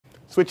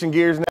Switching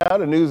gears now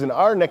to news in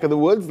our neck of the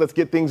woods. Let's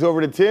get things over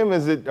to Tim.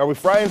 Are we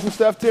frying some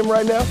stuff, Tim,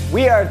 right now?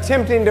 We are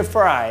attempting to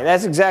fry.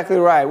 That's exactly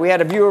right. We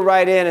had a viewer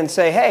write in and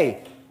say,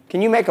 hey,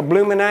 can you make a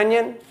bloomin'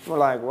 onion? We're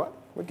like, what?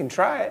 We can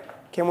try it.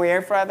 Can we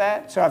air fry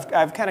that? So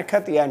I've kind of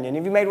cut the onion.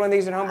 Have you made one of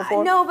these at home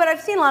before? No, but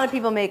I've seen a lot of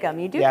people make them.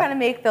 You do kind of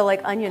make the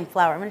onion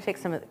flour. I'm going to take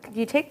some of it. Do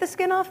you take the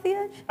skin off the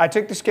edge? I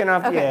took the skin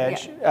off the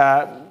edge.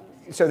 Yeah.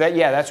 So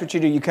that's what you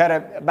do. You cut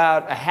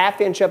about a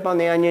 ½ inch up on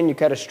the onion. You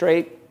cut a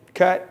straight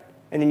cut.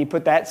 And then you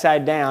put that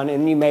side down,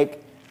 and you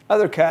make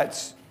other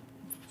cuts.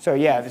 So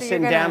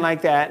sitting down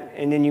like that,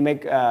 and then you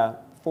make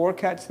 4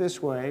 cuts this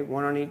way,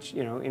 1 on each,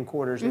 in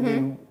quarters, and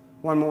then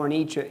 1 more in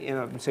each,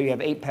 so you have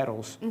 8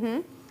 petals.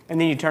 And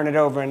then you turn it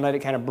over and let it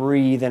kind of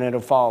breathe, and it'll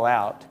fall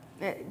out.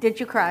 Did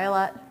you cry a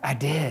lot? I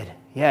did.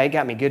 Yeah, it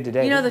got me good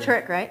today. You know the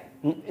trick, right?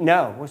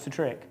 No. What's the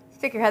trick?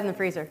 Stick your head in the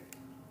freezer.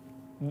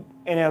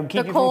 And it'll keep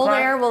you the from cold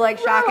crying? air will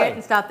shock it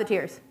and stop the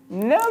tears.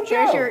 No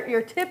joke. There's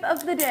your tip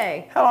of the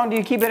day. How long do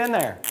you keep it in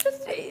there?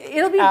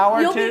 It'll be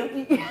hour or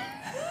two.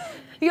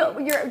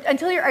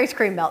 Until your ice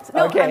cream melts.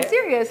 No, okay. I'm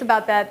serious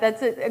about that.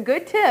 That's a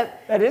good tip.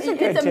 That is a good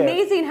tip. It's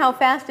amazing how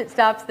fast it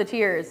stops the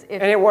tears.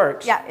 And it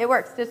works. Yeah, it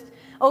works. Just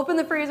open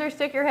the freezer,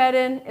 stick your head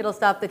in. It'll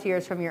stop the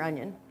tears from the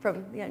onion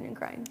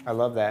crying. I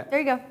love that. There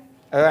you go.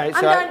 All right,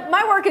 I'm done.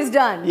 My work is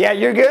done. Yeah,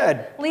 you're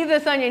good. Leave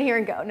this onion here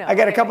and go. No. I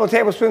got a couple of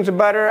tablespoons of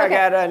butter. Okay.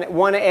 I got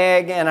 1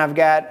 egg, and I've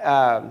got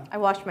I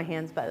washed my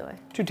hands, by the way.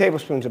 2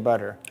 tablespoons of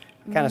butter.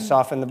 Kind of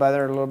soften the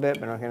butter a little bit,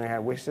 but I'm going to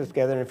have whisk this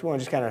together. And if you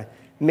want to just kind of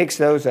mix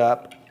those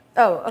up.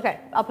 Oh,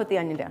 okay. I'll put the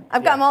onion down.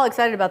 I'm all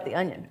excited about the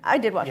onion. I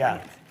did wash my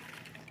hands.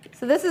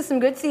 So this is some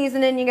good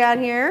seasoning you got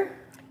here.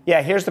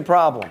 Yeah, here's the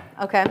problem.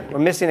 Okay. We're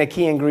missing a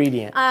key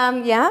ingredient.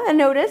 Yeah, I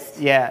noticed.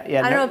 Yeah.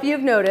 I don't know if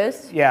you've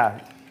noticed. Yeah.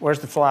 Where's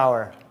the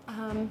flour?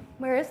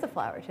 Where is the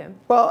flour, Tim?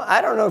 Well,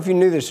 I don't know if you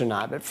knew this or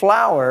not, but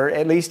flour,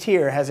 at least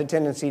here, has a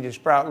tendency to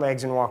sprout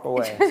legs and walk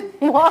away.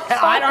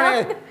 I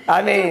don't know.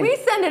 I mean, did we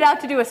send it out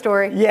to do a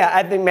story? Yeah,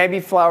 I think maybe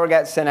flour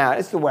got sent out.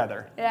 It's the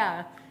weather.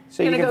 Yeah.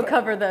 So you're gonna go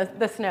cover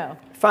the snow.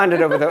 Find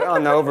it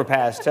on the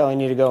overpass, telling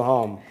you to go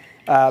home.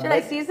 Should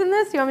I season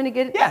this? You want me to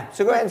get it? Yeah.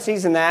 So go ahead and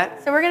season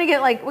that. So we're gonna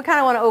get we kind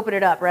of want to open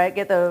it up, right?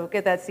 Get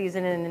that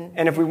seasoning.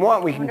 And if we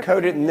want, we can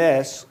coat it in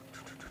this.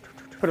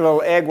 Put a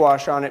little egg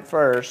wash on it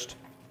first.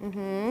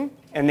 And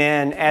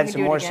then add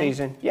some more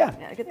season. Yeah.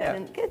 Get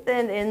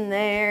that in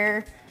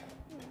there.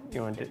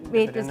 You want to dip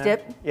it in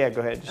there? Yeah,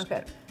 go ahead.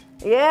 Okay.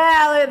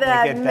 Yeah, look at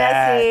that. Look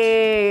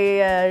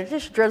at messy.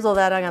 Just drizzle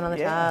that on the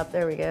top.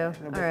 There we go.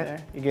 All right.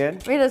 There. You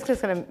good? We're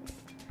just gonna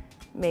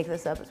make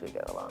this up as we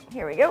go along.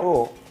 Here we go.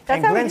 Cool.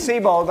 And Glenn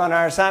Seabold on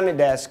our assignment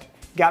desk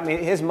got me,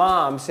 his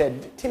mom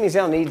said, Timmy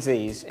Zell needs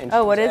these. And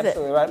what is it?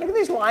 Right. Look at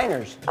these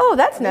liners. Oh,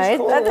 that's nice.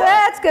 Cool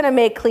that's going to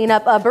make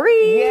cleanup a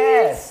breeze.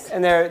 Yes.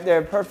 And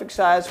they're perfect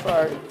size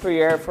for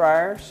your air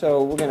fryer.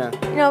 So we're going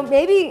to.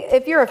 Maybe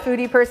if you're a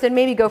foodie person,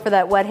 maybe go for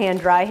that wet hand,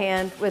 dry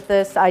hand with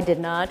this. I did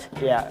not.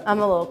 Yeah. I'm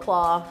a little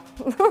claw.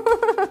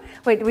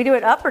 Wait, do we do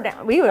it up or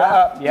down? We do it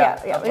up. Yeah,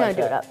 we're going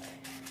to do it up.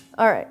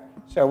 All right.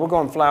 So we're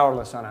going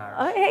flourless on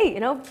ours. Hey,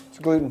 it's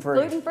gluten-free.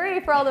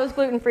 Gluten-free for all those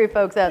gluten-free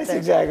folks out there. That's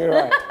exactly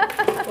right.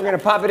 We're going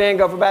to pop it in,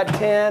 go for about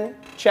 10,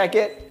 check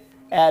it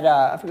at,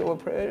 I forget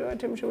what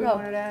temperature we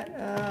want it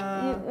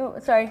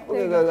at. Sorry.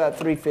 We're going to go about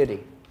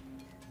 350.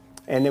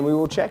 And then we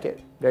will check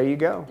it. There you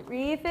go.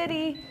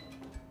 350.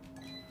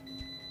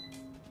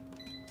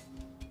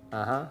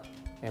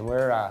 And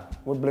we're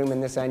blooming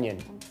this onion.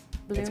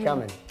 It's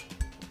coming.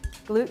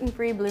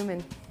 Gluten-free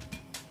blooming.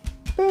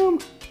 Boom.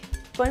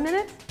 20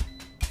 minutes?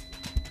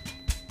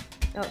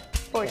 Oh,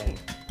 14.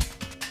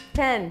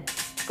 10.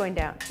 Going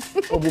down.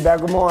 We'll be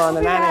back with more on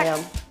the 9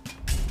 a.m.